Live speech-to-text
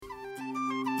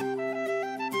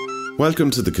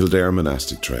Welcome to the Kildare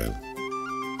Monastic Trail.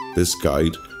 This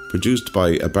guide, produced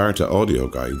by Abarta Audio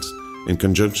Guides in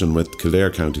conjunction with Kildare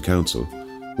County Council,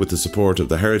 with the support of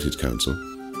the Heritage Council,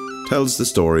 tells the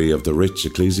story of the rich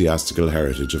ecclesiastical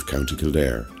heritage of County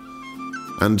Kildare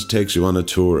and takes you on a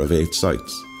tour of 8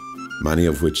 sites, many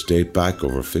of which date back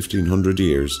over 1500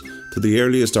 years to the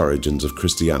earliest origins of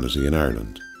Christianity in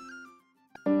Ireland.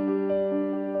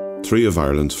 3 of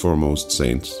Ireland's foremost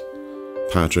saints,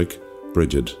 Patrick,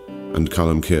 Bridget and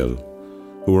Columkill,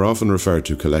 who are often referred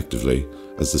to collectively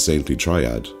as the Saintly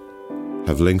Triad,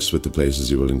 have links with the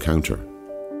places you will encounter,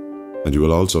 and you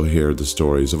will also hear the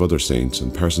stories of other saints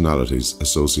and personalities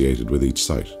associated with each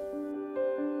site.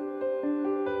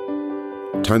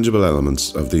 Tangible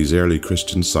elements of these early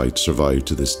Christian sites survive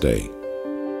to this day.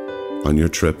 On your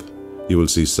trip, you will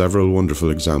see several wonderful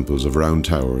examples of round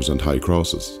towers and high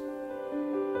crosses.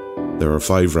 There are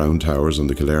 5 round towers on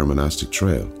the Kildare Monastic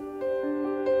Trail.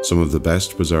 Some of the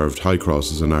best preserved high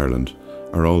crosses in Ireland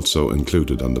are also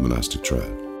included on the Monastic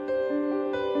Trail.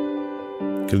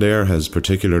 Kildare has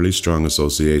particularly strong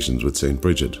associations with St.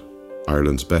 Bridget,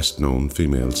 Ireland's best known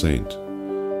female saint,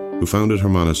 who founded her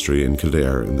monastery in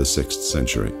Kildare in the 6th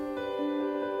century.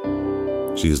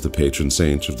 She is the patron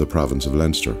saint of the province of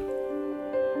Leinster.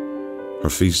 Her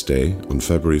feast day, on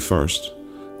February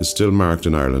 1st, is still marked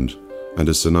in Ireland and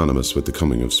is synonymous with the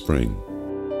coming of spring.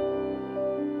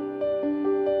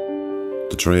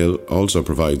 The trail also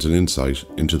provides an insight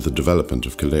into the development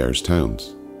of Kildare's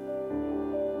towns.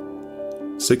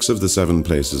 6 of the 7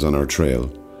 places on our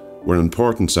trail were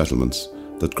important settlements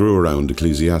that grew around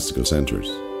ecclesiastical centres.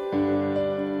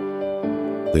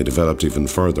 They developed even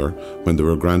further when they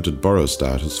were granted borough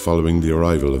status following the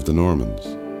arrival of the Normans.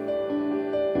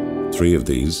 3 of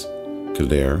these,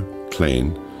 Kildare,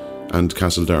 Clane and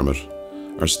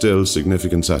Castledermot, are still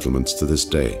significant settlements to this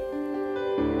day,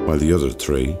 while the other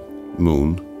 3,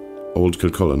 Moon, Old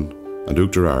Kilcullen and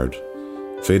Uachtarard,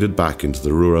 faded back into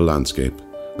the rural landscape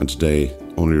and today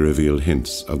only reveal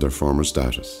hints of their former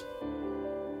status.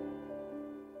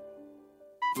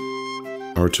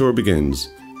 Our tour begins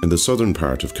in the southern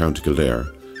part of County Kildare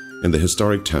in the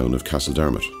historic town of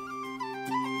Castledermot.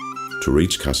 To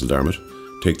reach Castledermot,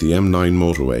 take the M9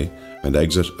 motorway and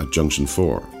exit at Junction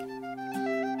 4.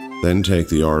 Then take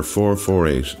the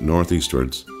R448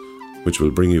 northeastwards, which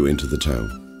will bring you into the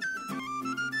town.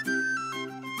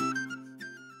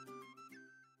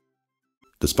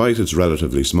 Despite its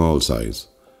relatively small size,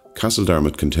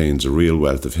 Castledermot contains a real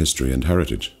wealth of history and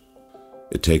heritage.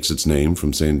 It takes its name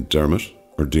from St. Dermot,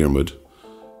 or Diarmuid,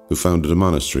 who founded a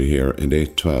monastery here in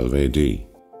 812 AD.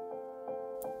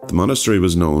 The monastery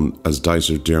was known as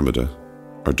Dicer Diarmuide,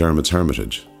 or Dermot's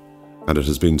Hermitage, and it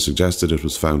has been suggested it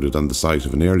was founded on the site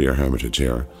of an earlier hermitage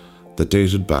here that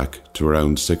dated back to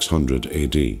around 600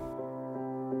 AD.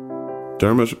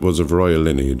 Dermot was of royal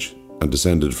lineage and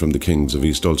descended from the kings of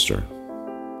East Ulster.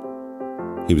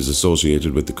 He was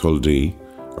associated with the Culdee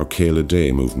or Céile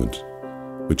Dé movement,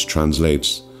 which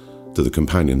translates to the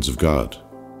Companions of God,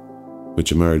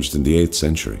 which emerged in the 8th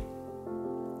century.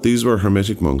 These were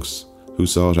hermitic monks who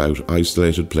sought out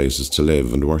isolated places to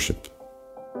live and worship.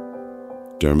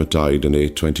 Dermot died in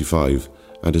 825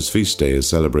 and his feast day is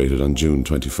celebrated on June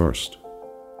 21st.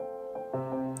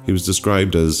 He was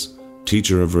described as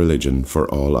teacher of religion for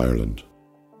all Ireland.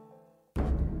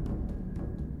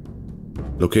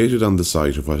 Located on the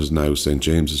site of what is now St.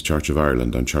 James's Church of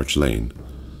Ireland on Church Lane,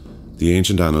 the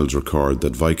ancient annals record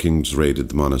that Vikings raided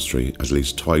the monastery at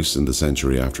least twice in the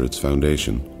century after its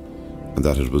foundation, and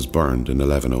that it was burned in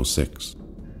 1106.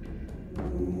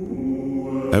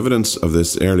 Evidence of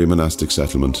this early monastic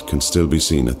settlement can still be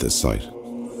seen at this site.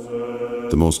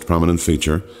 The most prominent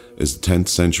feature is the 10th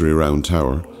century round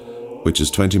tower, which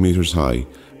is 20 metres high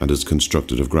and is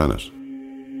constructed of granite.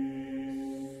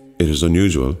 It is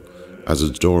unusual, as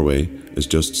its doorway is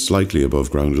just slightly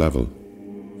above ground level,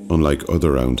 unlike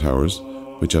other round towers,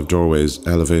 which have doorways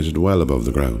elevated well above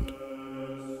the ground.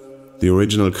 The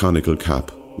original conical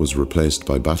cap was replaced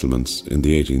by battlements in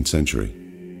the 18th century.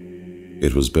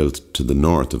 It was built to the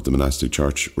north of the monastic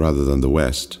church rather than the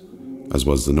west, as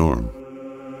was the norm.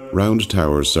 Round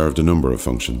towers served a number of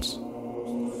functions.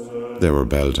 They were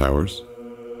bell towers.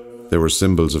 They were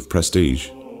symbols of prestige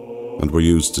and were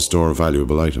used to store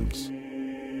valuable items.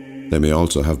 They may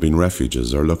also have been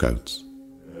refuges or lookouts.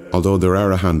 Although there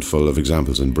are a handful of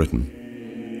examples in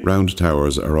Britain, round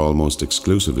towers are almost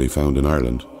exclusively found in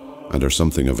Ireland and are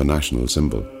something of a national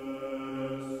symbol.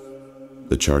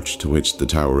 The church to which the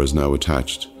tower is now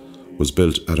attached was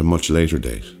built at a much later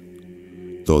date,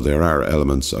 though there are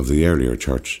elements of the earlier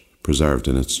church preserved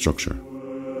in its structure.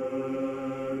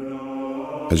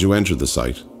 As you enter the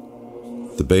site,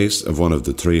 The base of one of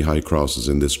the 3 high crosses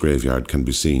in this graveyard can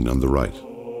be seen on the right.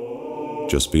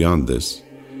 Just beyond this,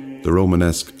 the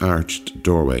Romanesque arched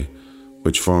doorway,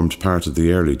 which formed part of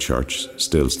the early church,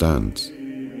 still stands.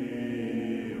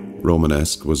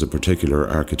 Romanesque was a particular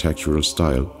architectural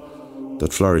style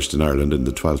that flourished in Ireland in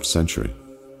the 12th century.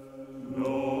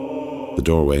 The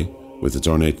doorway, with its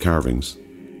ornate carvings,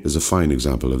 is a fine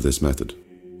example of this method.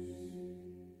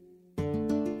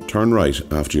 Turn right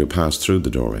after you pass through the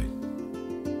doorway.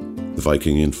 The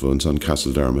Viking influence on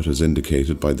Castledermot is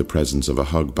indicated by the presence of a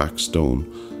hogback stone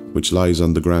which lies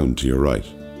on the ground to your right.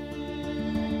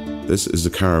 This is a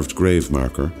carved grave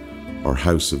marker, or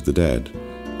House of the Dead,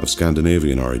 of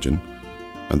Scandinavian origin,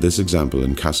 and this example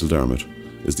in Castledermot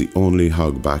is the only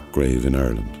hogback grave in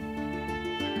Ireland.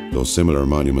 Though similar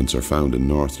monuments are found in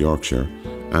North Yorkshire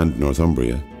and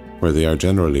Northumbria, where they are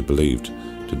generally believed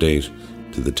to date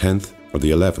to the 10th or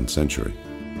the 11th century.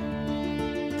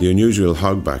 The unusual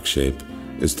hogback shape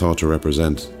is thought to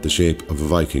represent the shape of a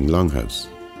Viking longhouse.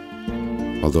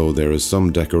 Although there is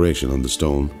some decoration on the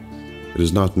stone, it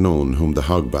is not known whom the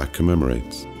hogback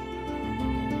commemorates.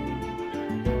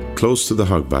 Close to the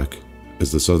hogback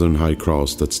is the southern high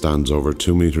cross that stands over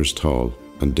 2 meters tall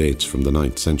and dates from the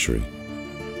 9th century.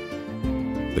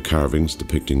 The carvings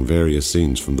depicting various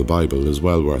scenes from the Bible is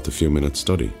well worth a few minutes'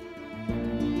 study.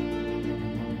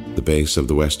 The base of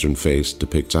the western face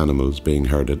depicts animals being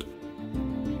herded.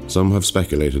 Some have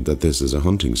speculated that this is a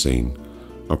hunting scene,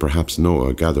 or perhaps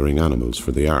Noah gathering animals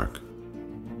for the ark.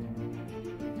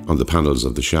 On the panels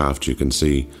of the shaft you can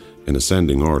see, in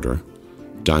ascending order,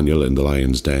 Daniel in the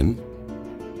lion's den,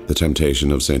 the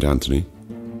temptation of St. Anthony,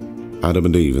 Adam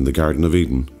and Eve in the Garden of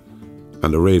Eden,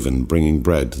 and a raven bringing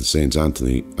bread to Saints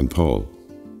Anthony and Paul.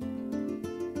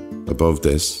 Above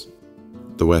this,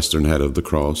 the western head of the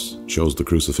cross shows the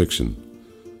crucifixion,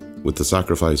 with the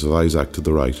sacrifice of Isaac to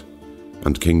the right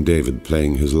and King David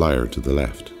playing his lyre to the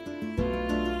left.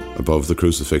 Above the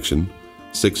crucifixion,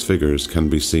 6 figures can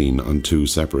be seen on 2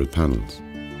 separate panels.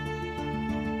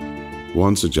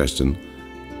 One suggestion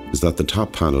is that the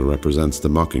top panel represents the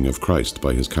mocking of Christ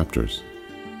by his captors.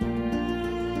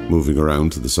 Moving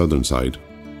around to the southern side,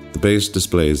 the base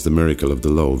displays the miracle of the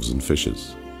loaves and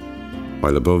fishes,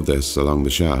 while above this, along the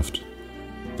shaft,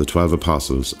 the 12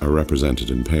 apostles are represented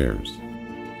in pairs.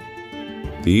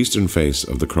 The eastern face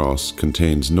of the cross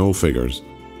contains no figures,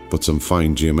 but some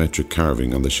fine geometric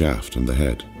carving on the shaft and the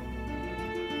head.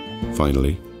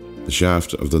 Finally, the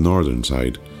shaft of the northern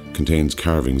side contains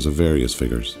carvings of various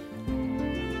figures.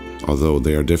 Although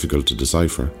they are difficult to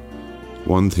decipher,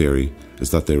 one theory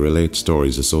is that they relate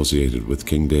stories associated with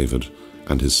King David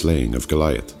and his slaying of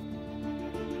Goliath.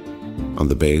 On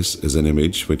the base is an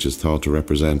image which is thought to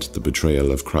represent the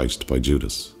betrayal of Christ by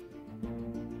Judas.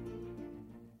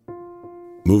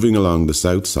 Moving along the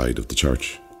south side of the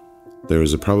church, there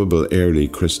is a probable early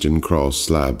Christian cross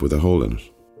slab with a hole in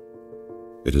it.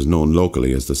 It is known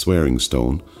locally as the swearing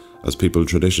stone, as people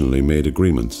traditionally made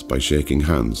agreements by shaking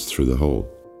hands through the hole.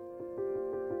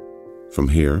 From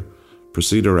here,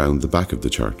 proceed around the back of the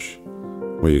church,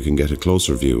 where you can get a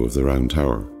closer view of the round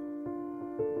tower.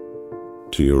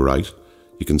 To your right,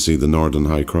 you can see the Northern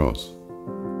High Cross.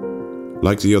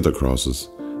 Like the other crosses,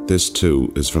 this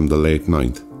too is from the late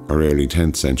 9th or early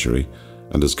 10th century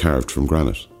and is carved from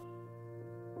granite.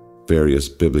 Various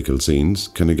biblical scenes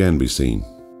can again be seen.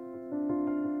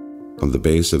 On the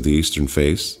base of the eastern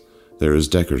face, there is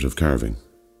decorative carving.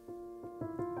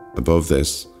 Above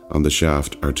this, on the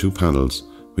shaft, are 2 panels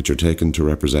which are taken to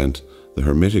represent the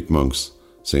Hermitic monks,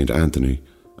 St. Anthony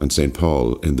and St.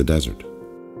 Paul in the desert,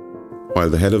 while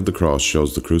the head of the cross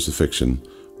shows the crucifixion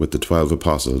with the 12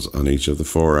 apostles on each of the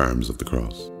 4 arms of the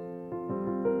cross.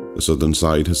 The southern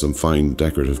side has some fine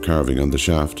decorative carving on the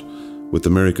shaft, with the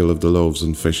miracle of the loaves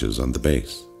and fishes on the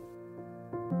base.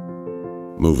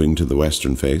 Moving to the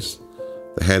western face,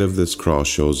 the head of this cross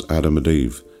shows Adam and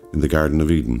Eve in the Garden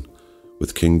of Eden,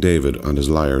 with King David on his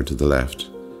lyre to the left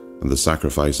and the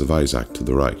sacrifice of Isaac to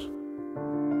the right.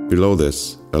 Below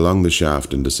this, along the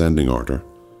shaft in descending order,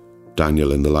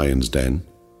 Daniel in the lion's den,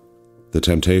 the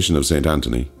temptation of St.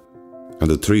 Anthony, and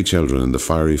the 3 children in the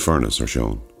fiery furnace are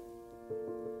shown.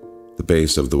 The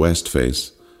base of the west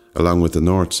face, along with the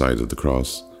north side of the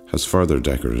cross, has further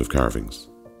decorative carvings.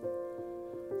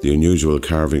 The unusual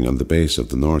carving on the base of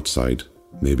the north side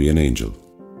may be an angel.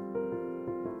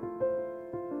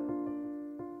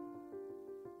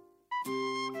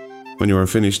 When you are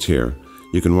finished here,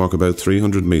 you can walk about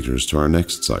 300 metres to our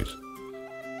next site,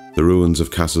 the ruins of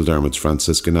Castledermot's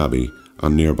Franciscan Abbey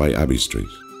on nearby Abbey Street.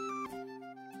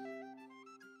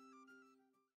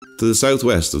 To the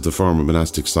southwest of the former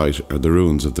monastic site are the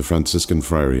ruins of the Franciscan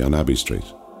Friary on Abbey Street.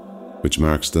 which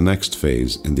marks the next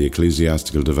phase in the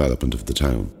ecclesiastical development of the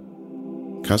town.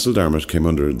 Castledermot came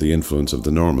under the influence of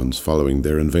the Normans following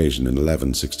their invasion in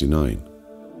 1169,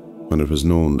 when it was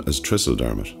known as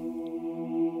Trisseldermot.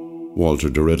 Walter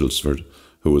de Riddlesford,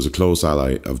 who was a close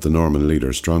ally of the Norman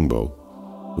leader Strongbow,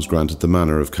 was granted the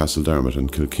manor of Castledermot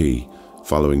and Kilkee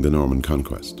following the Norman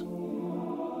conquest.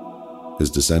 His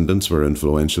descendants were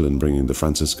influential in bringing the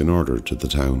Franciscan order to the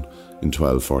town in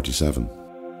 1247.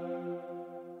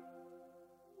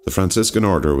 The Franciscan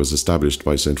order was established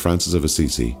by St. Francis of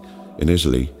Assisi in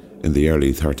Italy in the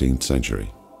early 13th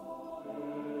century.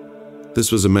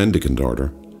 This was a mendicant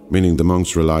order, meaning the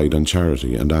monks relied on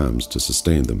charity and alms to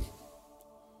sustain them.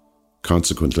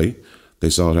 Consequently, they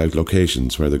sought out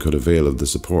locations where they could avail of the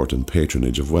support and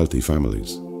patronage of wealthy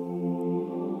families.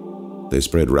 They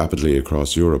spread rapidly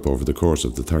across Europe over the course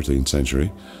of the 13th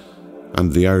century,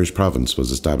 and the Irish province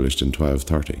was established in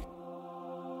 1230.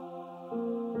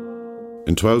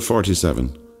 In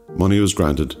 1247, money was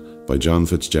granted by John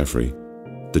Fitzgeoffrey,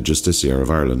 the Justiciar of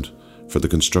Ireland, for the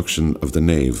construction of the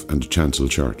nave and chancel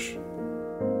church.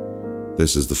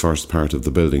 This is the first part of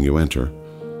the building you enter,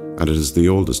 and it is the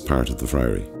oldest part of the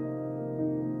friary.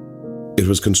 It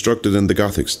was constructed in the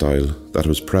Gothic style that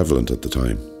was prevalent at the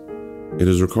time. It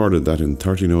is recorded that in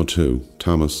 1302,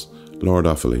 Thomas, Lord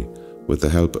Offaly, with the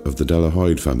help of the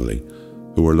Delahoyde family,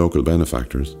 who were local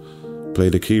benefactors,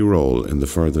 played a key role in the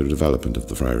further development of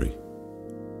the friary.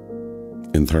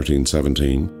 In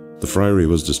 1317, the friary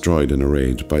was destroyed in a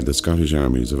raid by the Scottish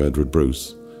armies of Edward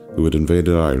Bruce, who had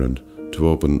invaded Ireland to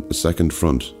open a second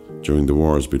front during the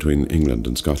wars between England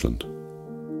and Scotland.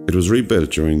 It was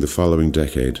rebuilt during the following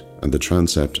decade, and the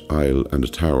transept, aisle and a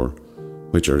tower,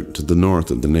 which are to the north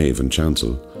of the nave and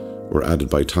chancel, were added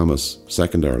by Thomas,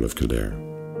 2nd Earl of Kildare.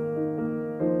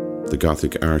 The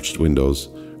Gothic arched windows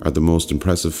are the most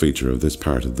impressive feature of this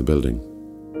part of the building.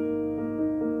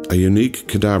 A unique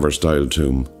cadaver-style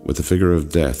tomb with a figure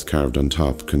of death carved on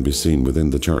top can be seen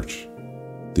within the church,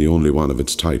 the only one of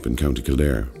its type in County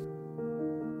Kildare.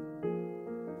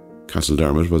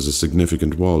 Castledermot was a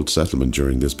significant walled settlement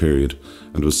during this period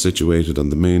and was situated on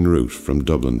the main route from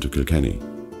Dublin to Kilkenny.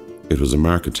 It was a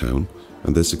market town,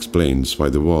 and this explains why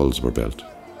the walls were built,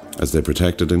 as they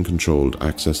protected and controlled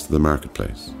access to the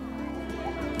marketplace.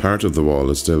 Part of the wall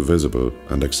is still visible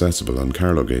and accessible on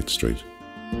Carlowgate Street.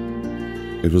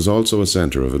 It was also a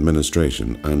centre of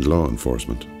administration and law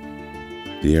enforcement.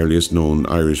 The earliest known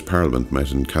Irish Parliament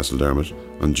met in Castledermot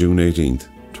on June 18,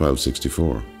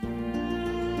 1264.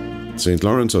 St.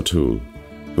 Lawrence O'Toole,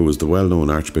 who was the well-known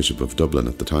Archbishop of Dublin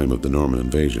at the time of the Norman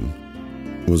invasion,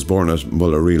 was born at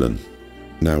Mullareelan,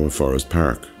 now a forest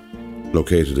park,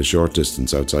 located a short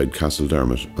distance outside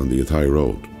Castledermot on the Athy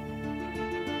Road.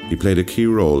 He played a key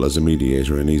role as a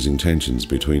mediator in easing tensions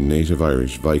between native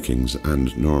Irish, Vikings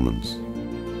and Normans.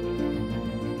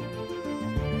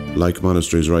 Like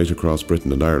monasteries right across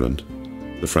Britain and Ireland,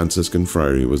 the Franciscan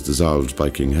friary was dissolved by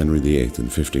King Henry VIII in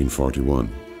 1541.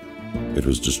 It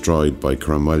was destroyed by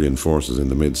Cromwellian forces in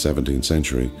the mid-17th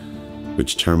century,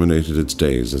 which terminated its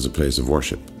days as a place of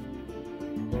worship.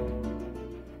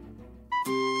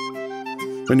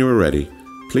 When you are ready,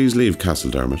 please leave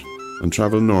Castledermot and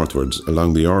travel northwards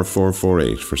along the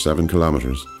R448 for 7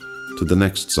 kilometres to the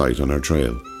next site on our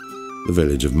trail, the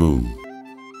village of Moon.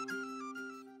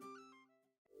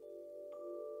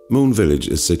 Moon village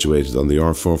is situated on the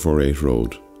R448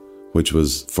 road, which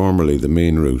was formerly the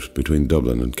main route between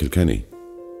Dublin and Kilkenny.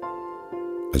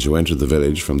 As you enter the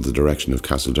village from the direction of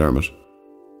Castledermot,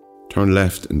 turn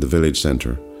left in the village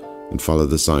centre and follow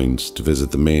the signs to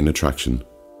visit the main attraction,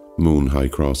 Moon High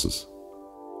Crosses.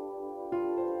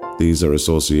 These are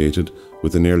associated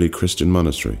with an early Christian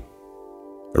monastery.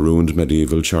 A ruined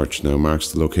medieval church now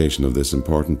marks the location of this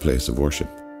important place of worship.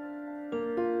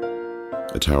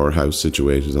 A tower house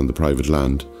situated on the private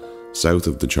land, south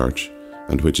of the church,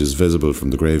 and which is visible from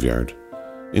the graveyard,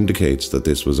 indicates that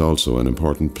this was also an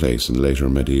important place in later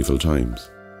medieval times.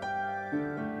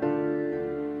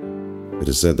 It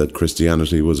is said that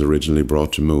Christianity was originally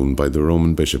brought to Moon by the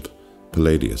Roman bishop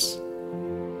Palladius,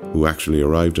 who actually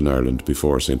arrived in Ireland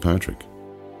before St. Patrick.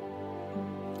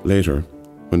 Later,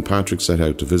 when Patrick set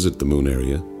out to visit the Moon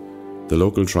area, the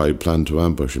local tribe planned to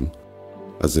ambush him,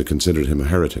 as they considered him a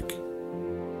heretic.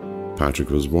 Patrick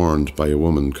was warned by a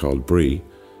woman called Bree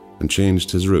and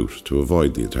changed his route to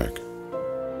avoid the attack.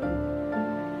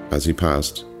 As he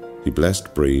passed, he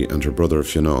blessed Bree and her brother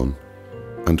Fionn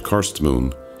and cursed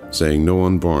Moon, saying no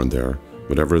one born there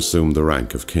would ever assume the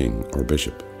rank of king or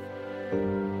bishop.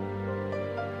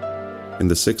 In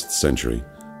the 6th century,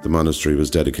 the monastery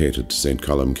was dedicated to St.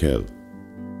 Columcille.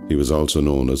 He was also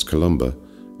known as Columba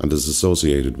and is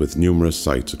associated with numerous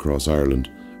sites across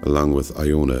Ireland, along with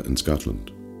Iona in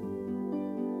Scotland.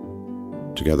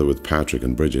 Together with Patrick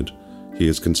and Bridget, he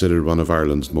is considered one of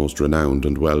Ireland's most renowned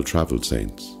and well-travelled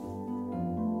saints.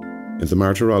 In the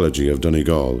Martyrology of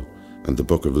Donegal and the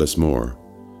Book of Lismore,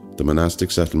 the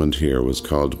monastic settlement here was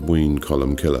called Muin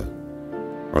Columcille,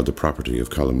 or the property of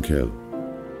Columcille.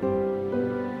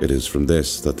 It is from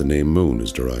this that the name Moon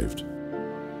is derived.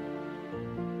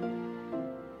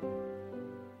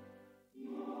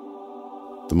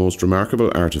 The most remarkable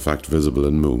artefact visible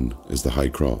in Moon is the High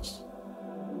Cross.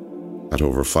 At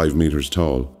over 5 metres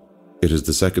tall, it is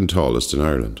the second tallest in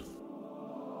Ireland.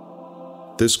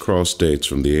 This cross dates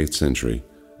from the 8th century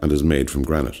and is made from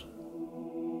granite.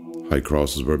 High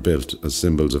crosses were built as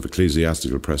symbols of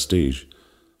ecclesiastical prestige,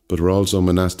 but were also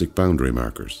monastic boundary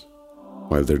markers,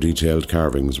 while their detailed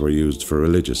carvings were used for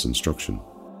religious instruction.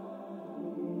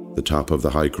 The top of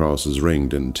the high cross is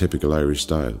ringed in typical Irish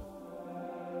style.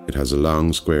 It has a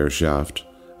long square shaft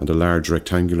and a large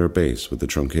rectangular base with a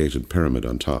truncated pyramid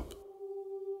on top.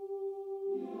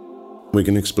 We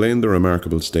can explain the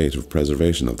remarkable state of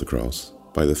preservation of the cross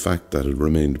by the fact that it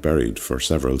remained buried for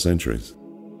several centuries.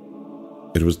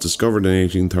 It was discovered in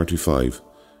 1835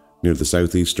 near the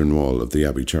southeastern wall of the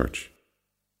Abbey Church.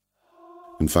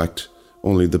 In fact,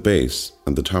 only the base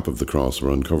and the top of the cross were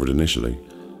uncovered initially,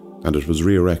 and it was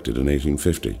re-erected in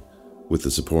 1850 with the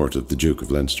support of the Duke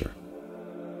of Leinster.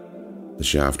 The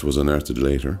shaft was unearthed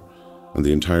later, and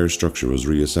the entire structure was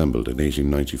reassembled in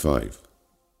 1895.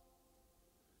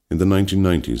 In the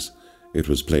 1990s, it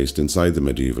was placed inside the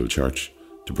medieval church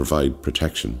to provide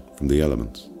protection from the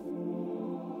elements.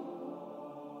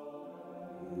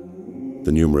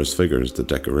 The numerous figures that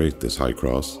decorate this high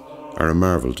cross are a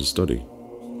marvel to study.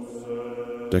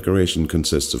 Decoration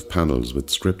consists of panels with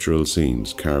scriptural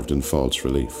scenes carved in false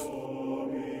relief.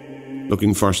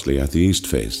 Looking firstly at the east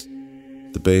face,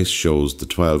 the base shows the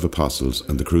 12 apostles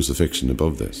and the crucifixion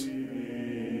above this.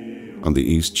 On the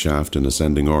east shaft in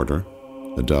ascending order,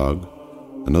 a dog,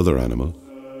 another animal,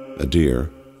 a deer,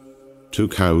 2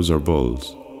 cows or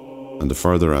bulls, and a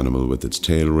further animal with its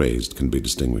tail raised can be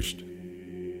distinguished.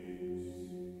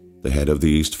 The head of the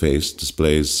east face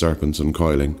displays serpents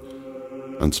uncoiling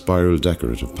and spiral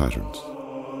decorative patterns.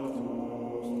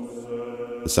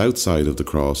 The south side of the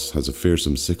cross has a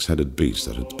fearsome 6-headed beast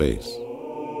at its base,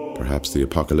 perhaps the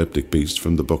apocalyptic beast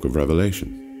from the Book of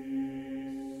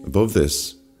Revelation. Above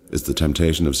this is the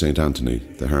temptation of St. Anthony,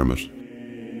 the hermit,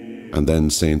 and then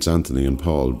Saints Anthony and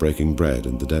Paul breaking bread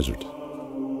in the desert.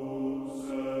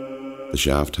 The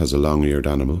shaft has a long-eared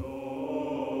animal,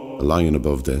 a lion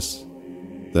above this,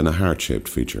 then a heart-shaped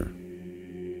feature.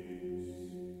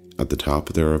 At the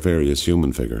top there are various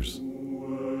human figures,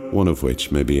 one of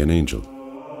which may be an angel.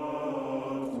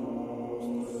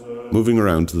 Moving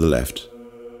around to the left,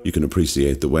 you can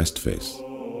appreciate the west face.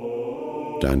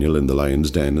 Daniel in the lion's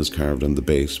den is carved on the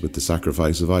base with the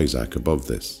sacrifice of Isaac above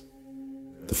this.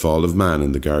 The fall of man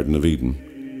in the Garden of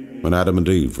Eden, when Adam and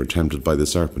Eve were tempted by the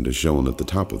serpent, is shown at the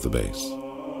top of the base.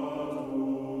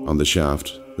 On the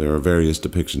shaft, there are various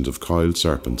depictions of coiled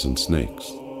serpents and snakes.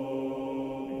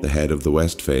 The head of the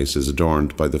west face is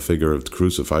adorned by the figure of the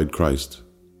crucified Christ,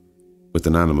 with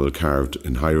an animal carved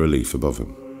in high relief above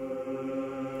him.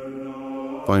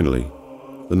 Finally,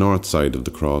 the north side of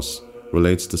the cross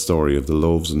relates the story of the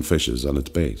loaves and fishes on its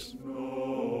base.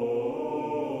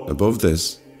 Above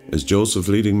this is Joseph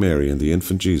leading Mary and the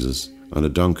infant Jesus on a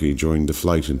donkey during the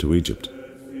flight into Egypt,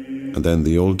 and then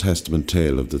the Old Testament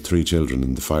tale of the 3 children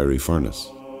in the fiery furnace.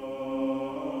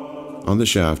 On the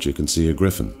shaft you can see a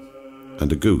griffin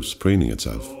and a goose preening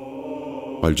itself,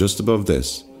 while just above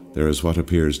this there is what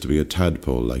appears to be a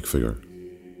tadpole-like figure.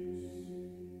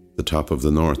 The top of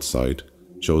the north side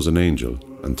shows an angel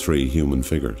and 3 human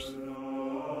figures.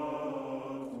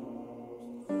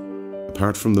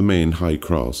 Apart from the main high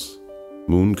cross,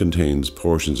 Moon contains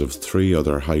portions of 3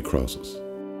 other high crosses.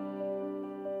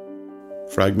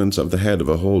 Fragments of the head of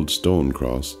a whole stone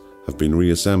cross have been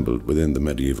reassembled within the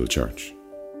medieval church.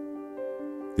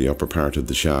 The upper part of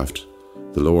the shaft,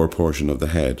 the lower portion of the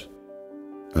head,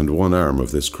 and one arm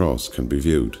of this cross can be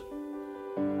viewed,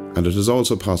 and it is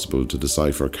also possible to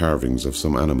decipher carvings of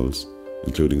some animals,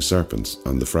 including serpents,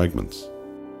 on the fragments.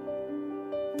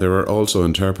 There are also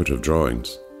interpretive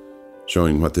drawings,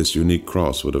 showing what this unique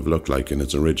cross would have looked like in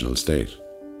its original state.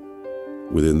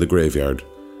 Within the graveyard,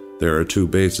 there are 2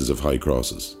 bases of high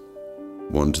crosses,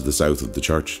 one to the south of the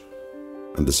church,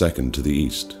 and the second to the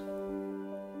east.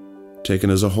 Taken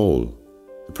as a whole,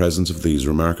 the presence of these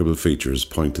remarkable features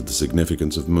point to the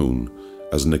significance of Moon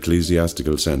as an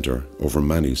ecclesiastical centre over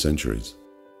many centuries.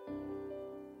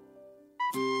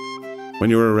 When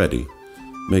you are ready,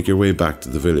 Make your way back to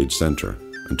the village centre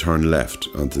and turn left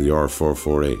onto the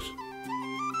R448.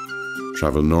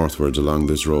 Travel northwards along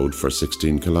this road for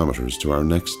 16 kilometres to our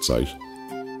next site,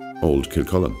 Old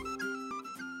Kilcullen.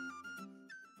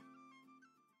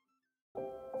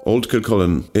 Old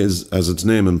Kilcullen is, as its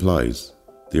name implies,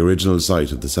 the original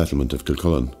site of the settlement of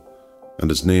Kilcullen,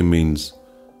 and its name means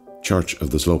Church of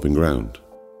the Sloping Ground.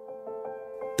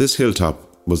 This hilltop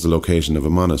was the location of a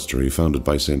monastery founded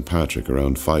by St. Patrick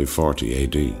around 540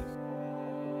 AD.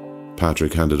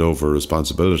 Patrick handed over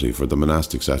responsibility for the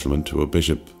monastic settlement to a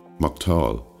bishop,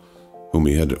 Mactall, whom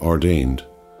he had ordained,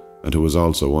 and who was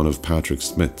also one of Patrick's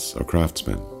smiths or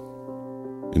craftsmen.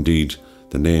 Indeed,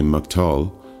 the name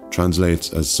Mactall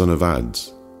translates as son of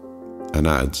adze, an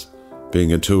adze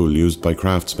being a tool used by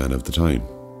craftsmen of the time.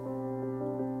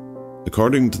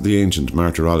 According to the ancient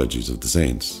martyrologies of the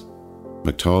saints,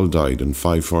 Mactall died in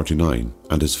 549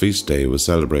 and his feast day was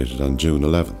celebrated on June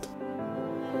 11th.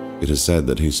 It is said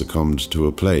that he succumbed to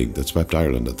a plague that swept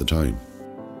Ireland at the time.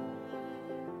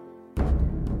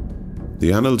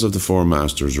 The annals of the Four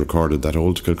Masters recorded that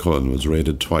Old Kilcullen was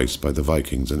raided twice by the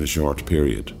Vikings in a short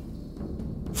period.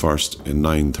 First in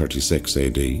 936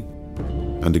 AD,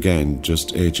 and again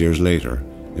just 8 years later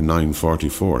in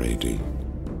 944 AD.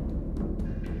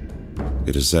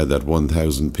 It is said that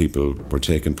 1,000 people were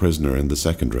taken prisoner in the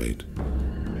second raid,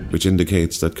 which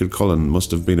indicates that Kilcullen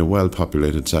must have been a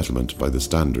well-populated settlement by the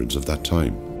standards of that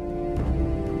time.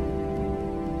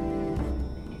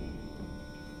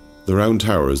 The Round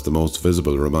Tower is the most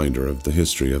visible reminder of the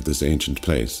history of this ancient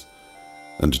place,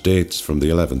 and dates from the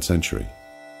 11th century.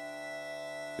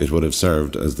 It would have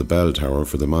served as the bell tower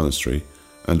for the monastery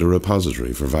and a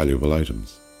repository for valuable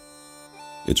items.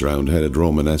 Its round-headed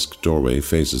Romanesque doorway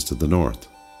faces to the north.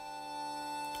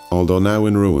 Although now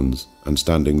in ruins and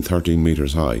standing 13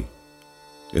 metres high,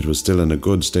 it was still in a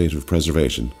good state of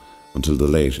preservation until the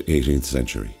late 18th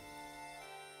century.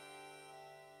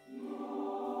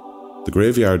 The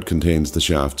graveyard contains the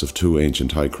shafts of 2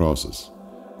 ancient high crosses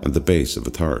and the base of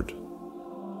a third.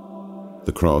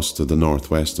 The cross to the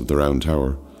northwest of the Round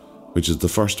Tower, which is the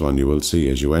first one you will see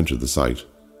as you enter the site,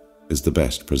 is the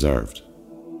best preserved.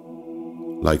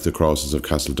 Like the crosses of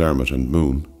Castledermot and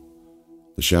Moon,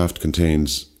 the shaft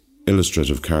contains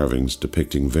illustrative carvings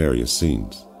depicting various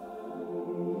scenes.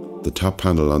 The top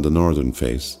panel on the northern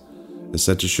face is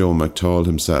said to show Mactall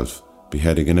himself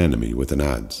beheading an enemy with an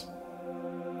adze.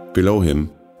 Below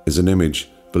him is an image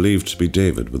believed to be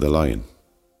David with a lion.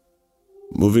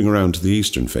 Moving around to the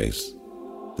eastern face,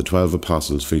 the 12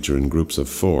 apostles feature in groups of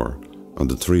 4 on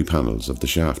the 3 panels of the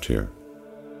shaft here.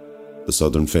 The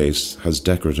southern face has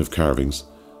decorative carvings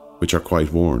which are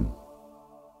quite worn.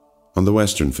 On the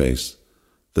western face,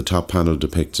 the top panel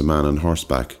depicts a man on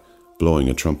horseback blowing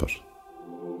a trumpet.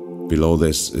 Below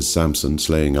this is Samson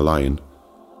slaying a lion,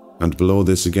 and below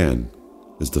this again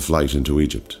is the flight into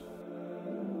Egypt.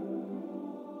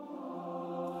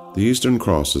 The eastern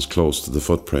cross is close to the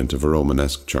footprint of a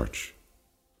Romanesque church.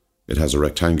 It has a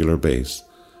rectangular base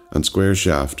and square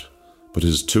shaft, but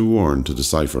is too worn to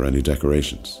decipher any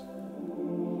decorations.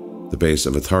 The base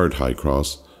of a third high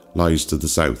cross lies to the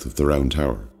south of the Round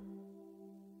Tower.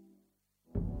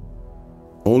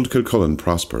 Old Kilcullen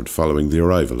prospered following the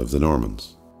arrival of the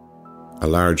Normans. A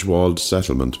large walled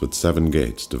settlement with 7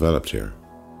 gates developed here.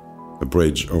 A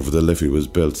bridge over the Liffey was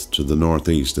built to the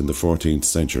northeast in the 14th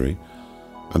century,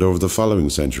 and over the following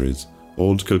centuries,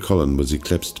 Old Kilcullen was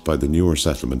eclipsed by the newer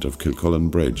settlement of Kilcullen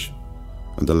Bridge,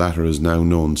 and the latter is now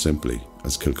known simply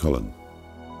as Kilcullen.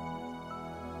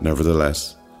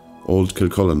 Nevertheless, Old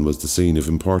Kilcullen was the scene of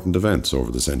important events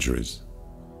over the centuries.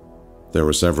 There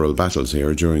were several battles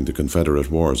here during the Confederate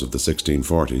Wars of the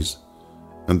 1640s,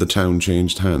 and the town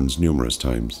changed hands numerous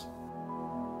times.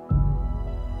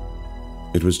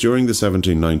 It was during the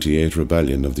 1798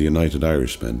 rebellion of the United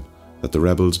Irishmen that the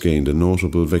rebels gained a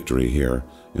notable victory here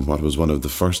in what was one of the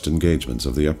first engagements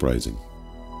of the uprising.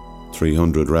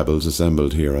 300 rebels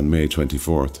assembled here on May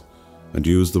 24th and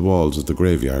used the walls of the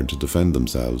graveyard to defend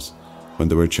themselves when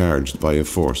they were charged by a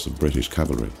force of British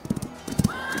cavalry.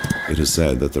 It is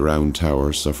said that the Round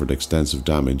Tower suffered extensive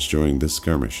damage during this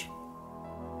skirmish.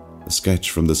 A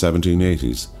sketch from the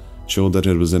 1780s showed that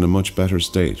it was in a much better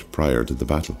state prior to the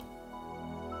battle.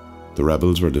 The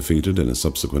rebels were defeated in a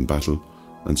subsequent battle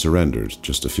and surrendered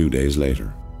just a few days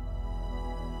later.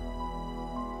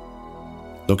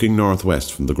 Looking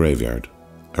northwest from the graveyard,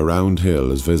 a round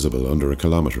hill is visible under a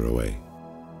kilometre away.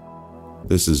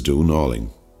 This is Dún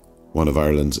Alling, one of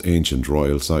Ireland's ancient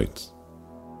royal sites.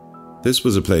 This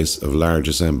was a place of large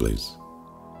assemblies,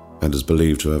 and is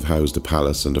believed to have housed a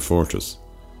palace and a fortress,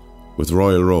 with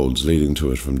royal roads leading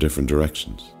to it from different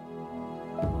directions.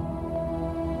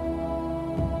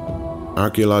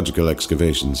 Archaeological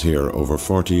excavations here over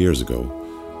 40 years ago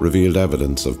revealed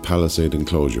evidence of palisade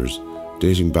enclosures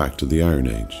dating back to the Iron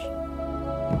Age.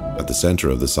 At the centre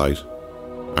of the site,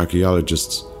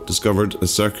 archaeologists discovered a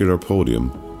circular podium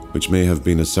which may have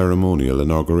been a ceremonial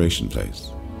inauguration place.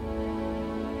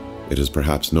 It is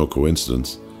perhaps no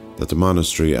coincidence that the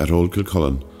monastery at Old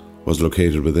Kilcullen was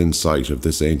located within sight of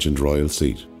this ancient royal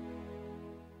seat.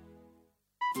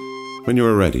 When you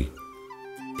are ready,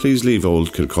 please leave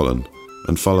Old Kilcullen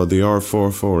and follow the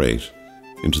R448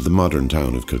 into the modern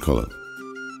town of Kilcullen.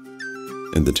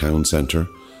 In the town centre,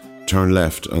 turn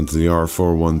left onto the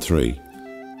R413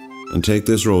 and take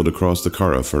this road across the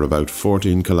Curragh for about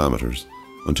 14 kilometres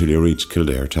until you reach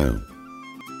Kildare town.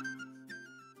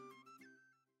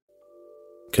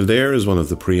 Kildare is one of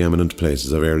the preeminent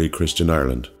places of early Christian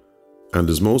Ireland and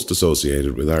is most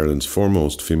associated with Ireland's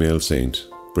foremost female saint,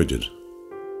 Bridget.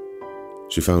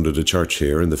 She founded a church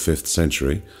here in the 5th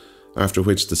century, after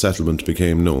which the settlement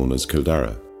became known as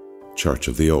Kildare, Church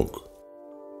of the Oak.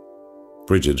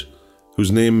 Bridget,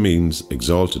 whose name means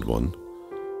exalted one,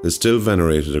 is still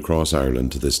venerated across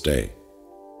Ireland to this day.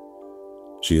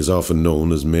 She is often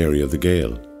known as Mary of the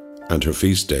Gale, and her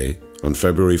feast day, on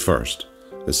February 1st,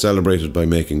 is celebrated by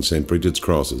making St. Bridget's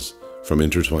crosses from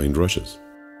intertwined rushes.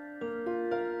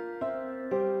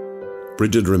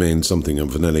 Bridget remains something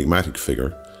of an enigmatic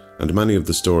figure, and many of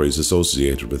the stories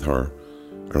associated with her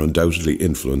are undoubtedly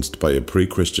influenced by a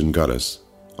pre-Christian goddess,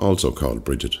 also called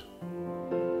Bridget.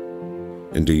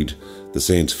 Indeed, the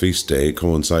saint's feast day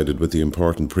coincided with the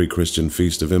important pre-Christian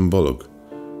feast of Imbolc,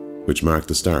 which marked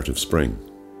the start of spring.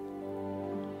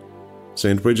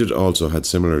 Saint Bridget also had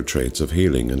similar traits of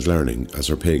healing and learning as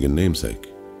her pagan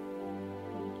namesake.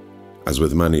 As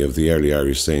with many of the early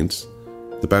Irish saints,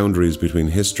 the boundaries between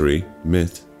history,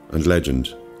 myth, and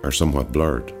legend are somewhat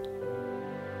blurred.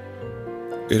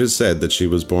 It is said that she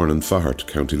was born in Fahart,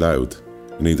 County Louth,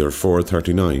 in either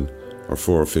 439 or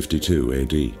 452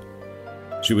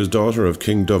 AD. She was daughter of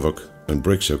King Dovach and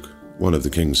Bricshuk, one of the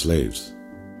king's slaves.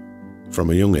 From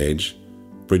a young age,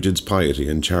 Bridget's piety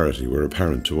and charity were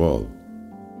apparent to all.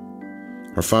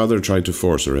 Her father tried to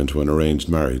force her into an arranged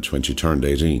marriage when she turned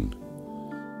 18,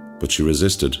 but she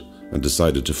resisted and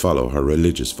decided to follow her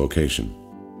religious vocation.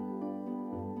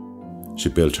 She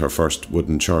built her first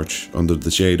wooden church under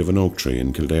the shade of an oak tree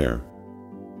in Kildare.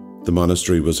 The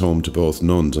monastery was home to both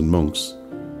nuns and monks,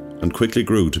 and quickly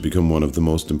grew to become one of the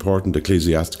most important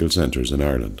ecclesiastical centres in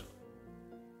Ireland.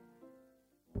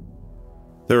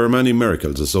 There are many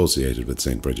miracles associated with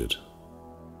St. Bridget.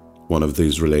 One of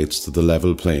these relates to the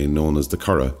level plain known as the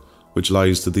Curragh, which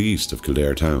lies to the east of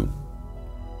Kildare town.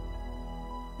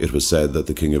 It was said that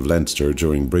the King of Leinster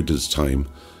during Bridget's time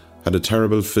had a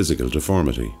terrible physical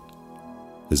deformity.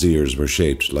 His ears were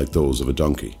shaped like those of a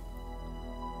donkey.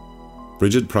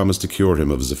 Bridget promised to cure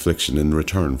him of his affliction in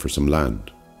return for some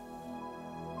land.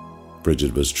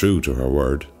 Bridget was true to her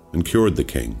word and cured the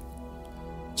king,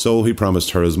 so he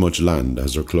promised her as much land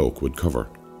as her cloak would cover.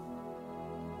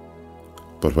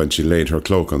 But when she laid her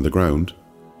cloak on the ground,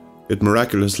 it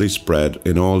miraculously spread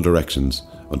in all directions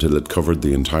until it covered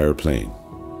the entire plain.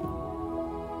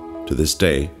 To this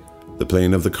day, the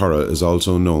plain of the Curragh is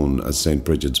also known as St.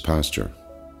 Bridget's pasture.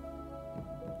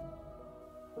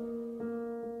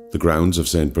 The grounds of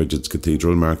St. Bridget's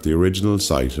Cathedral mark the original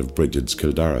site of Bridget's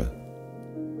Kildare.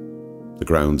 The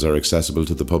grounds are accessible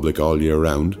to the public all year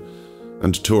round,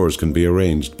 and tours can be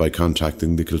arranged by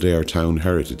contacting the Kildare Town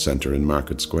Heritage Centre in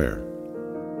Market Square.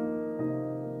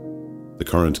 The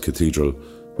current cathedral,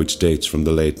 which dates from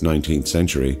the late 19th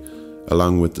century,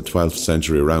 along with the 12th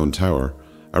century round tower,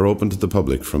 are open to the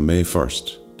public from May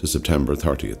 1st to September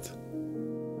 30th.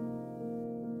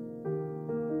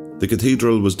 The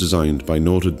cathedral was designed by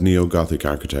noted neo-Gothic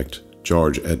architect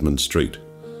George Edmund Street,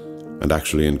 and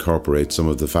actually incorporates some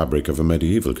of the fabric of a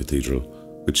medieval cathedral,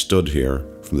 which stood here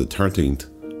from the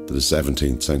 13th to the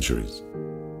 17th centuries.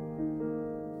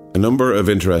 A number of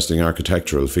interesting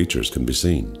architectural features can be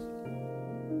seen.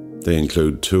 They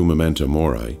include two memento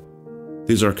mori.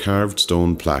 These are carved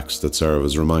stone plaques that serve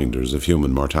as reminders of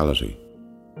human mortality.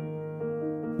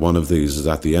 One of these is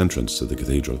at the entrance to the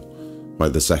cathedral, while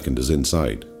the second is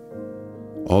inside.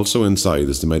 Also inside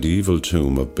is the medieval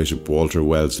tomb of Bishop Walter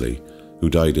Wellesley, who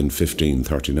died in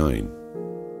 1539.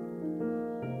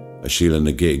 A Sheila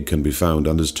na gig can be found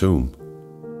on his tomb.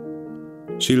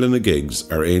 Sheila na gigs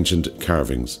are ancient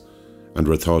carvings and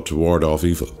were thought to ward off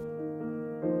evil.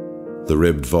 The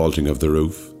ribbed vaulting of the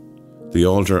roof, the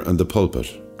altar and the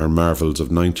pulpit are marvels of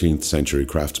 19th century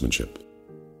craftsmanship.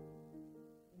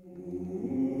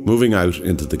 Moving out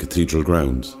into the cathedral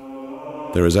grounds,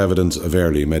 there is evidence of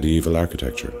early medieval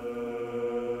architecture.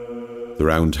 The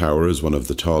round tower is one of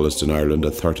the tallest in Ireland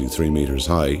at 33 metres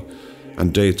high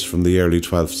and dates from the early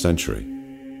 12th century.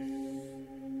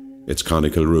 Its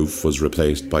conical roof was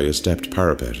replaced by a stepped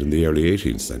parapet in the early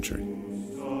 18th century.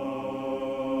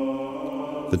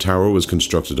 The tower was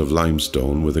constructed of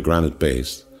limestone with a granite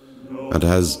base and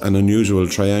has an unusual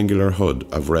triangular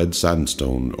hood of red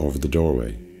sandstone over the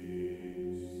doorway.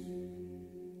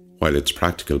 While its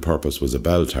practical purpose was a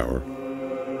bell tower,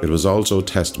 it was also a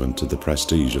testament to the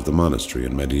prestige of the monastery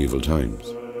in medieval times.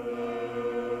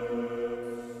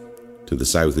 To the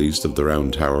southeast of the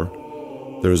round tower,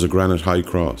 there is a granite high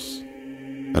cross,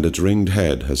 and its ringed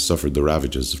head has suffered the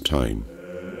ravages of time.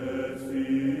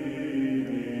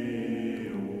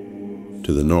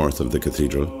 To the north of the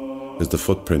cathedral is the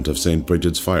footprint of St.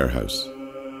 Bridget's firehouse.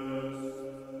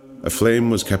 A flame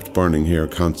was kept burning here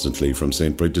constantly from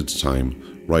St. Bridget's time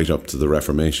right up to the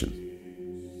Reformation.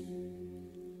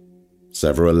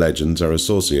 Several legends are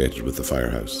associated with the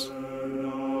firehouse.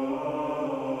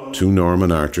 Two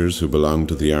Norman archers who belonged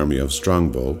to the army of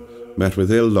Strongbow met with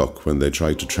ill luck when they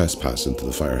tried to trespass into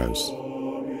the firehouse.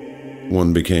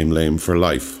 One became lame for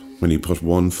life when he put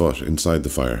one foot inside the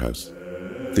firehouse.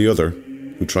 The other,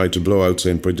 who tried to blow out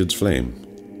St. Bridget's flame,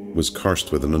 was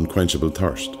cursed with an unquenchable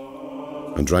thirst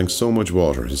and drank so much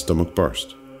water his stomach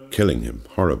burst, killing him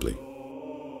horribly.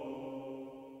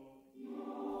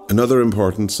 Another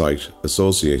important site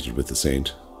associated with the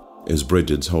saint is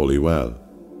Bridget's Holy Well,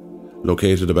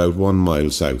 located about 1 mile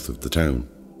south of the town,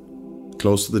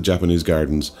 close to the Japanese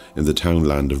gardens in the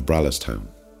townland of Brallistown.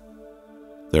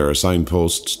 There are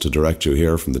signposts to direct you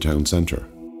here from the town centre.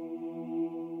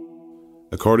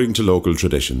 According to local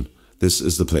tradition, this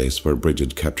is the place where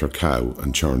Bridget kept her cow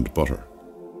and churned butter.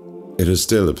 It is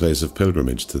still a place of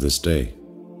pilgrimage to this day,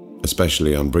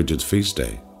 especially on Bridget's feast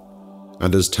day,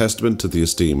 and is testament to the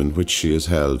esteem in which she is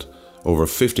held over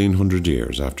 1,500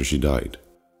 years after she died.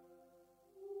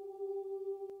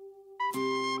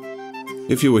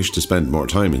 If you wish to spend more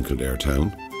time in Kildare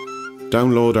town,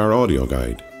 download our audio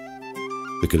guide,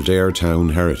 The Kildare Town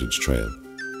Heritage Trail.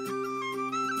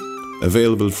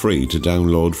 Available free to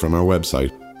download from our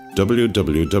website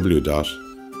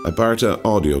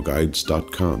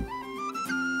www.abartaaudioguides.com.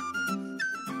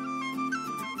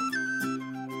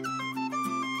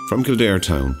 From Kildare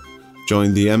town,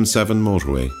 join the M7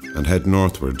 motorway and head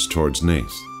northwards towards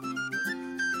Naas.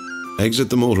 Exit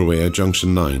the motorway at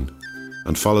junction 9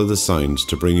 and follow the signs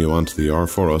to bring you onto the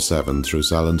R407 through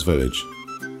Salins village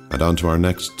and onto our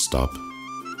next stop,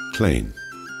 Clane.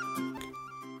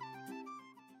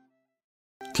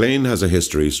 Clane has a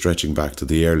history stretching back to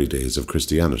the early days of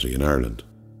Christianity in Ireland.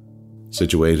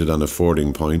 Situated on a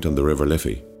fording point on the River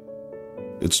Liffey,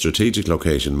 its strategic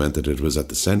location meant that it was at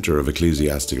the centre of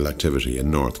ecclesiastical activity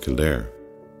in North Kildare.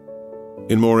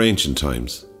 In more ancient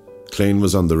times, Clane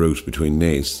was on the route between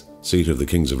Naas, seat of the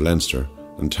Kings of Leinster,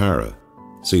 and Tara,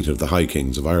 seat of the High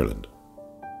Kings of Ireland.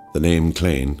 The name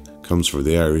Clane comes from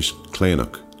the Irish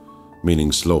Clanoch,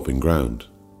 meaning sloping ground.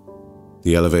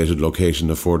 The elevated location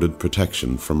afforded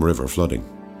protection from river flooding.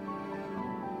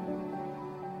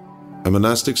 A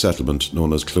monastic settlement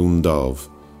known as Clondalve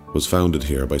was founded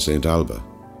here by St. Alba,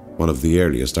 one of the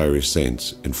earliest Irish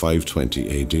saints, in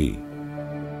 520 AD.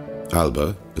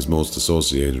 Alba is most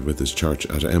associated with his church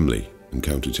at Emly in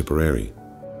County Tipperary,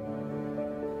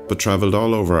 but travelled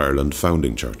all over Ireland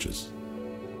founding churches.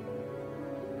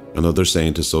 Another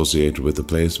saint associated with the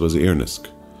place was Iarnaisk,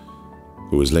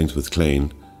 who was linked with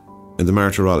Clane in the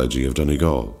martyrology of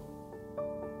Donegal.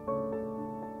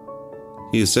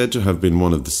 He is said to have been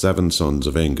one of the 7 sons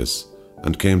of Aengus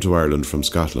and came to Ireland from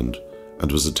Scotland and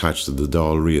was attached to the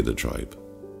Dáil Riada tribe.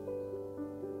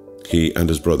 He and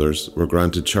his brothers were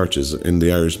granted churches in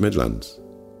the Irish Midlands.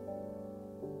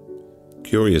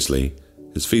 Curiously,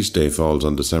 his feast day falls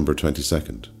on December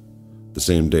 22nd, the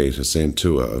same date as St.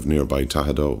 Tua of nearby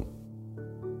Tahadoe.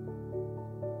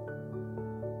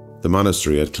 The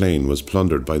monastery at Clane was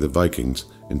plundered by the Vikings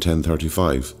in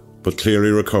 1035, but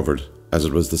clearly recovered as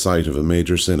it was the site of a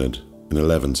major synod in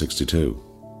 1162.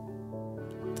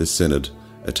 This synod,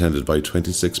 attended by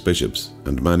 26 bishops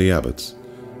and many abbots,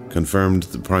 confirmed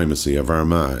the primacy of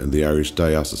Armagh in the Irish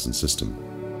diocesan system.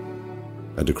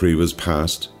 A decree was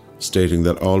passed stating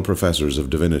that all professors of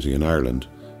divinity in Ireland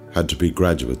had to be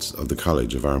graduates of the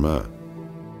College of Armagh.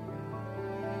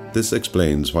 This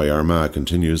explains why Armagh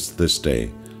continues to this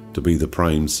day to be the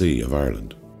prime see of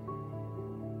Ireland.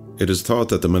 It is thought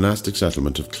that the monastic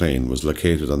settlement of Clane was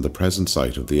located on the present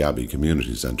site of the Abbey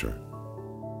Community Centre.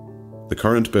 The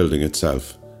current building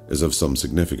itself is of some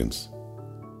significance.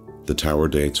 The tower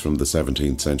dates from the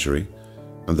 17th century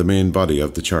and the main body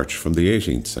of the church from the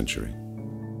 18th century.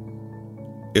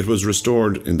 It was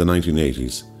restored in the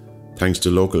 1980s thanks to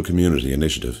local community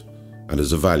initiative and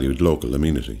is a valued local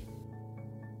amenity.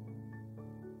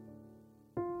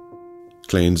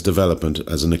 Clane's development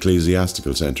as an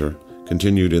ecclesiastical centre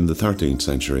continued in the 13th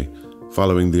century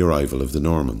following the arrival of the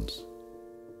Normans.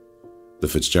 The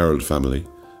Fitzgerald family,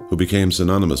 who became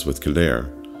synonymous with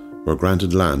Kildare, were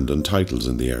granted land and titles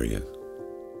in the area.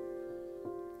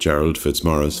 Gerald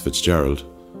Fitzmaurice Fitzgerald,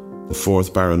 the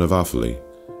 4th Baron of Offaly,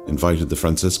 invited the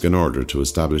Franciscan order to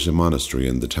establish a monastery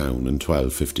in the town in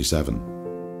 1257.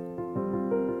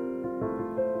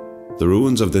 The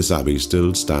ruins of this abbey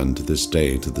still stand to this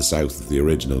day to the south of the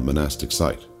original monastic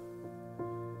site.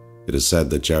 It is said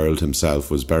that Gerald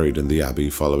himself was buried in the abbey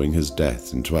following his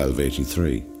death in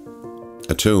 1283.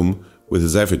 A tomb with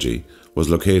his effigy was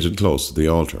located close to the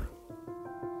altar,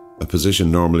 a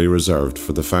position normally reserved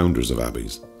for the founders of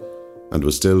abbeys, and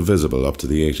was still visible up to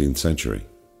the 18th century.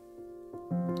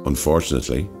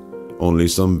 Unfortunately, only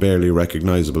some barely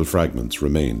recognisable fragments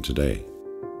remain today.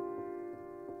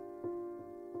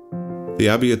 The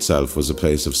abbey itself was a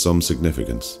place of some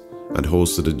significance and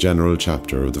hosted a general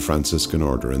chapter of the Franciscan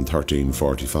order in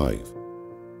 1345.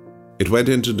 It went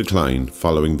into decline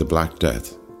following the Black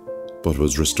Death, but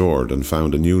was restored and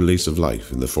found a new lease of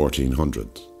life in the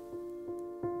 1400s.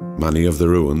 Many of the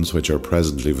ruins which are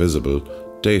presently visible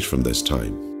date from this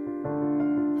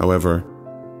time. However,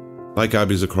 like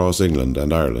abbeys across England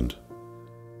and Ireland,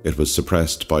 it was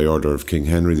suppressed by order of King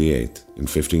Henry VIII in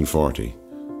 1540,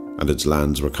 and its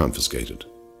lands were confiscated.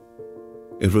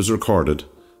 It was recorded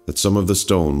that some of the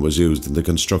stone was used in the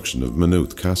construction of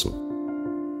Maynooth Castle.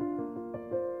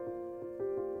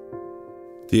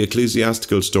 The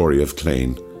ecclesiastical story of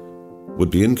Clane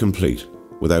would be incomplete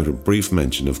without a brief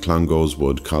mention of Clongowes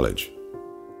Wood College,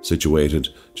 situated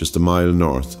just a mile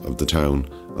north of the town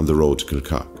on the road to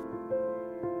Kilcock.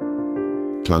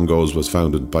 Clongowes was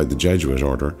founded by the Jesuit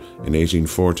order in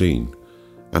 1814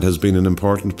 and has been an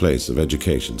important place of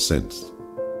education since.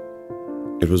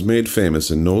 It was made famous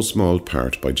in no small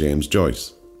part by James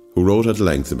Joyce, who wrote at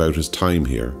length about his time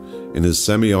here in his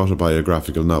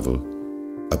semi-autobiographical novel,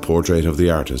 A Portrait of the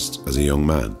Artist as a Young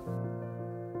Man.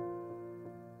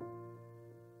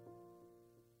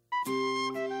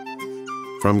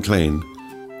 From Clane,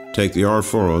 take the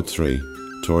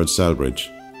R403 towards Selbridge,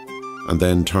 and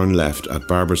then turn left at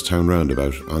Barberstown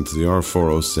roundabout onto the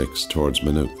R406 towards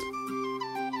Maynooth.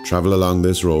 Travel along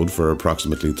this road for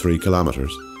approximately 3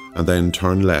 kilometres and then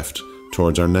turn left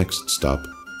towards our next stop,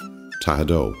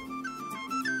 Tahadoe.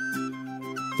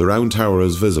 The round tower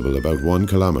is visible about 1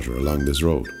 kilometre along this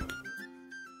road.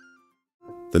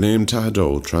 The name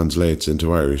Tahadoe translates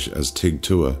into Irish as Tig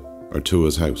Tua or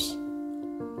Tua's house.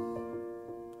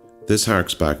 This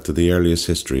harks back to the earliest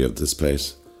history of this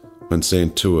place, when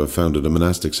Saint Tua founded a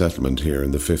monastic settlement here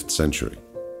in the 5th century.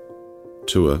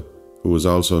 Tua, who was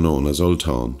also known as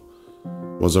Ultaun,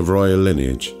 was of royal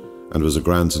lineage and was a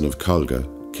grandson of Colga,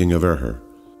 King of Urher,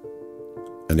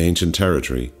 an ancient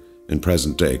territory in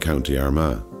present-day County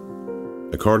Armagh.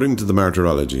 According to the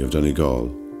Martyrology of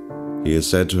Donegal, he is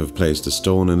said to have placed a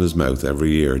stone in his mouth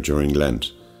every year during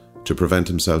Lent to prevent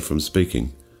himself from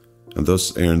speaking, and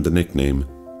thus earned the nickname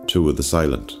Tua the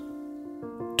Silent.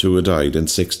 Tua died in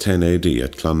 610 AD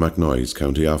at Clonmacnoise,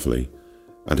 County Offaly,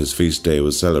 and his feast day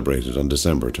was celebrated on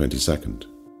December 22nd.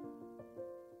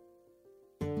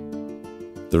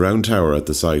 The round tower at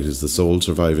the site is the sole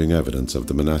surviving evidence of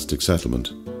the monastic settlement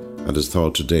and is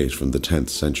thought to date from the 10th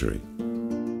century.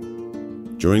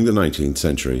 During the 19th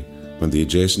century, when the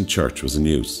adjacent church was in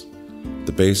use,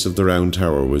 the base of the round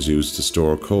tower was used to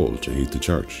store coal to heat the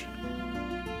church.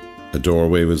 A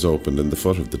doorway was opened in the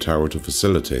foot of the tower to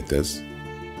facilitate this,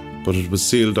 but it was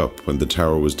sealed up when the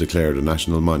tower was declared a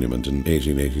national monument in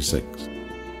 1886.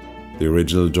 The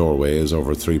original doorway is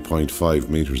over 3.5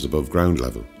 metres above ground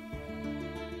level.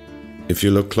 If you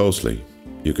look closely,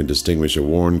 you can distinguish a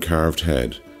worn carved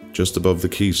head just above the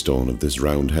keystone of this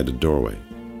round-headed doorway.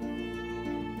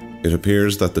 It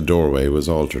appears that the doorway was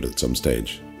altered at some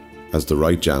stage, as the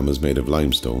right jamb is made of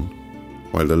limestone,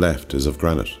 while the left is of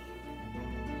granite.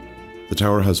 The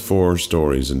tower has 4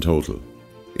 stories in total,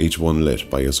 each one lit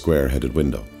by a square-headed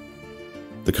window.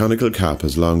 The conical cap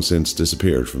has long since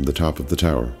disappeared from the top of the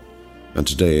tower, and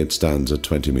today it stands at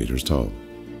 20 metres tall.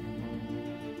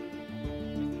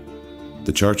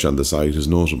 The church on the site is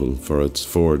notable for its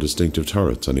 4 distinctive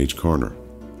turrets on each corner,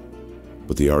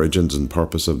 but the origins and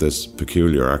purpose of this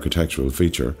peculiar architectural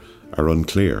feature are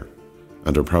unclear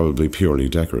and are probably purely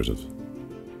decorative.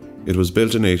 It was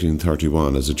built in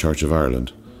 1831 as a Church of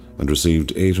Ireland and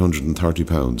received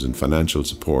 £830 in financial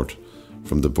support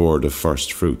from the Board of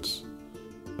First Fruits,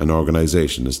 an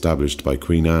organisation established by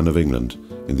Queen Anne of England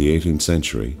in the 18th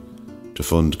century to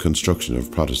fund construction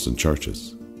of Protestant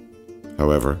churches.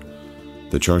 However,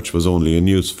 the church was only in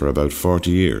use for about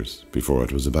 40 years before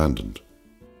it was abandoned.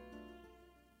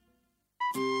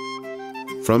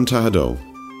 From Tahadoe,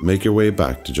 make your way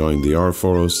back to join the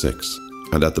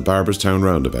R406 and at the Barberstown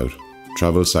roundabout,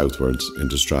 travel southwards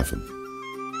into Straffan.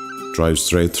 Drive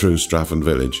straight through Straffan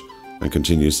village and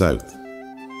continue south,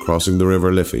 crossing the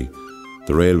River Liffey,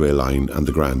 the railway line and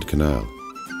the Grand Canal.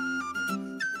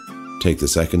 Take the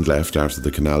second left after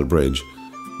the canal bridge,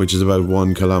 which is about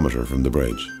 1 kilometre from the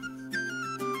bridge.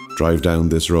 Drive down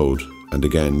this road and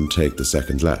again take the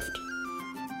second left.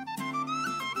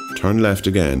 Turn left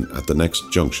again at the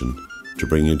next junction to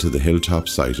bring you to the hilltop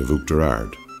site of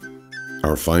Uachtarard,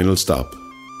 our final stop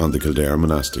on the Kildare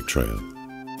Monastic Trail.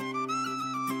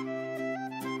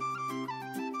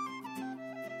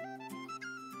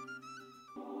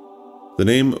 The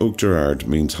name Uachtarard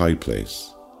means high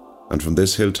place, and from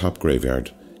this hilltop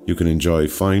graveyard you can enjoy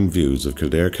fine views of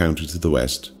Kildare County to the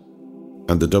west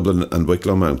and the Dublin and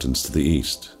Wicklow Mountains to the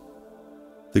east.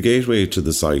 The gateway to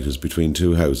the site is between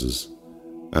two houses,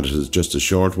 and it is just a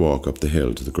short walk up the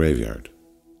hill to the graveyard.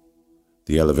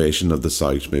 The elevation of the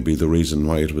site may be the reason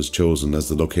why it was chosen as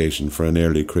the location for an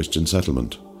early Christian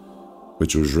settlement,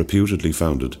 which was reputedly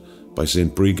founded by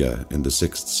Saint Briga in the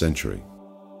 6th century.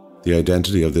 The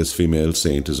identity of this female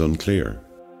saint is unclear.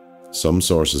 Some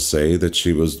sources say that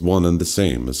she was one and the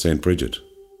same as Saint Bridget,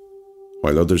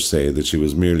 while others say that she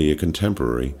was merely a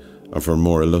contemporary of her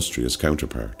more illustrious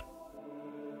counterpart.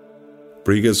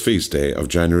 Briga's feast day of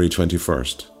January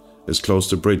 21st is close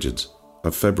to Bridget's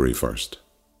of February 1st.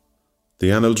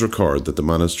 The annals record that the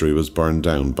monastery was burned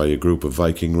down by a group of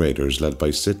Viking raiders led by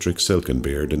Sihtric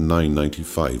Silkenbeard in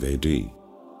 995 AD.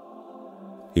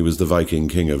 He was the Viking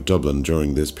king of Dublin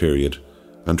during this period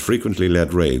and frequently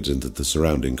led raids into the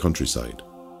surrounding countryside.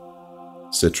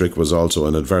 Sihtric was also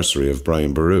an adversary of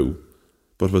Brian Boru,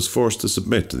 but was forced to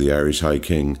submit to the Irish High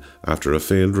King after a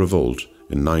failed revolt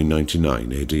in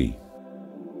 999 AD.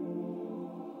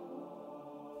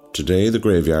 Today the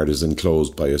graveyard is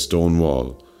enclosed by a stone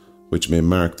wall, which may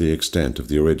mark the extent of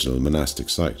the original monastic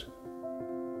site.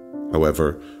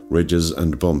 However, ridges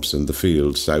and bumps in the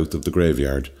field south of the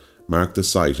graveyard mark the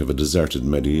site of a deserted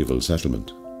medieval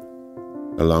settlement.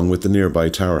 Along with the nearby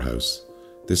Tower House,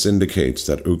 this indicates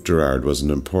that Uachtarard was an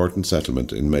important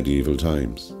settlement in medieval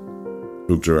times.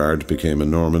 Uachtarard became a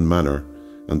Norman manor,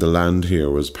 and the land here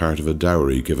was part of a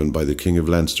dowry given by the King of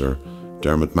Leinster,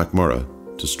 Dermot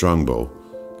MacMurrough, to Strongbow,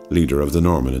 leader of the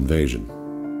Norman invasion.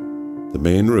 The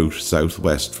main route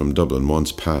southwest from Dublin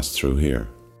once passed through here.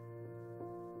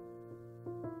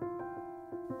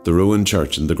 The ruined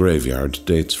church in the graveyard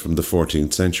dates from the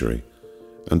 14th century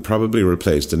and probably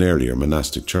replaced an earlier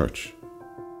monastic church.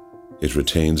 It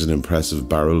retains an impressive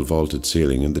barrel-vaulted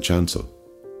ceiling in the chancel.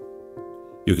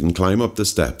 You can climb up the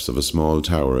steps of a small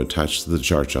tower attached to the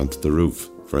church onto the roof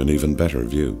for an even better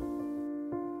view.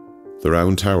 The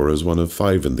round tower is one of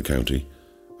 5 in the county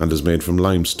and is made from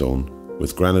limestone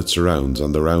with granite surrounds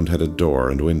on the round-headed door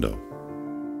and window.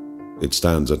 It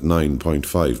stands at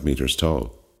 9.5 metres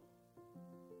tall.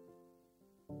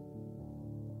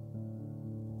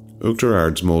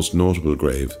 Uachtarard's most notable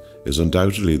grave is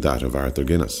undoubtedly that of Arthur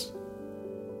Guinness,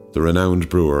 the renowned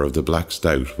brewer of the black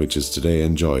stout which is today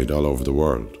enjoyed all over the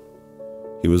world.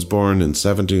 He was born in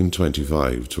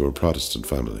 1725 to a Protestant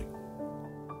family.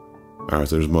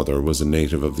 Arthur's mother was a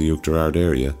native of the Uachtarard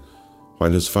area,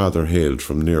 while his father hailed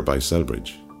from nearby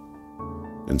Selbridge.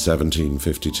 In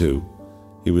 1752,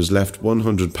 he was left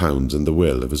 £100 in the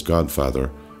will of his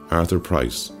godfather, Arthur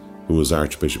Price, who was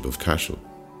Archbishop of Cashel.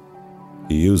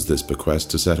 He used this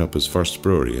bequest to set up his first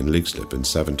brewery in Leixlip in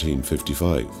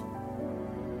 1755.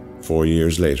 4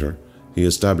 years later, he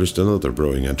established another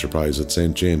brewing enterprise at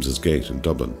St James's Gate in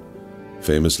Dublin,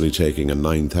 famously taking a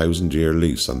 9,000-year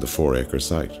lease on the 4-acre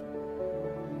site.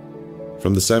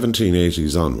 From the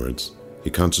 1780s onwards, he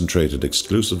concentrated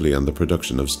exclusively on the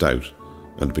production of stout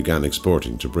and began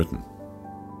exporting to Britain.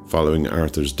 Following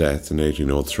Arthur's death in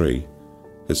 1803,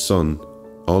 his son,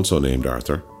 also named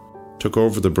Arthur, took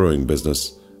over the brewing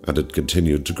business and it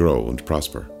continued to grow and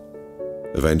prosper,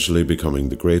 eventually becoming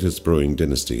the greatest brewing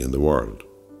dynasty in the world.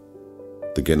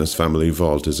 The Guinness family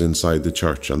vault is inside the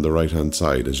church on the right-hand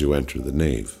side as you enter the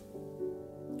nave.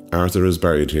 Arthur is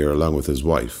buried here along with his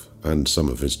wife and some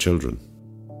of his children.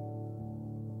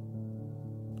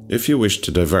 If you wish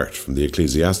to divert from the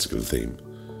ecclesiastical theme,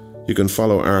 you can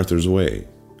follow Arthur's Way,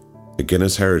 a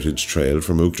Guinness heritage trail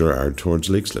from Uachtarard towards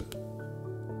Leixlip,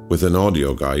 with an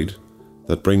audio guide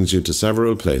that brings you to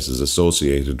several places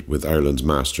associated with Ireland's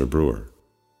master brewer.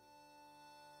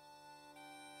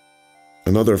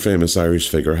 Another famous Irish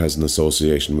figure has an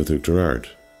association with Oughterard.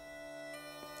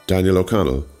 Daniel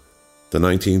O'Connell, the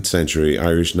 19th century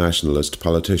Irish nationalist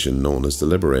politician known as the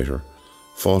Liberator,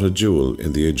 fought a duel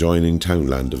in the adjoining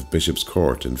townland of Bishop's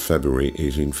Court in February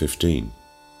 1815.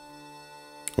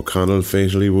 O'Connell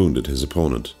fatally wounded his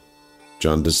opponent,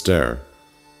 John de Stair,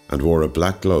 and wore a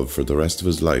black glove for the rest of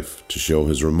his life to show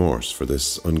his remorse for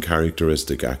this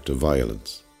uncharacteristic act of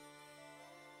violence.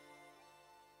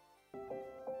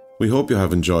 We hope you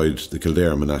have enjoyed the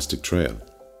Kildare Monastic Trail.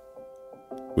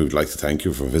 We would like to thank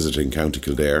you for visiting County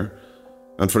Kildare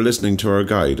and for listening to our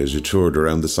guide as you toured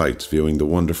around the sites viewing the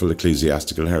wonderful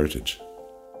ecclesiastical heritage.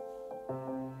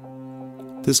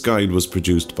 This guide was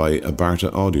produced by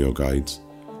Abarta Audio Guides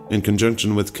in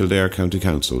conjunction with Kildare County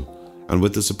Council and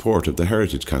with the support of the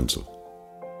Heritage Council.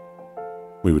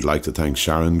 We would like to thank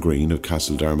Sharon Green of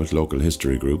Castledarmouth Local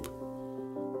History Group,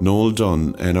 Noel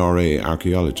Dunn, NRA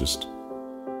Archaeologist,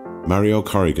 Mario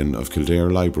Corrigan of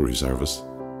Kildare Library Service,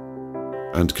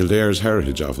 and Kildare's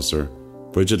Heritage Officer,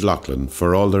 Bridget Loughlin,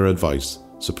 for all their advice,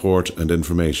 support and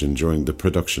information during the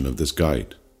production of this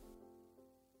guide.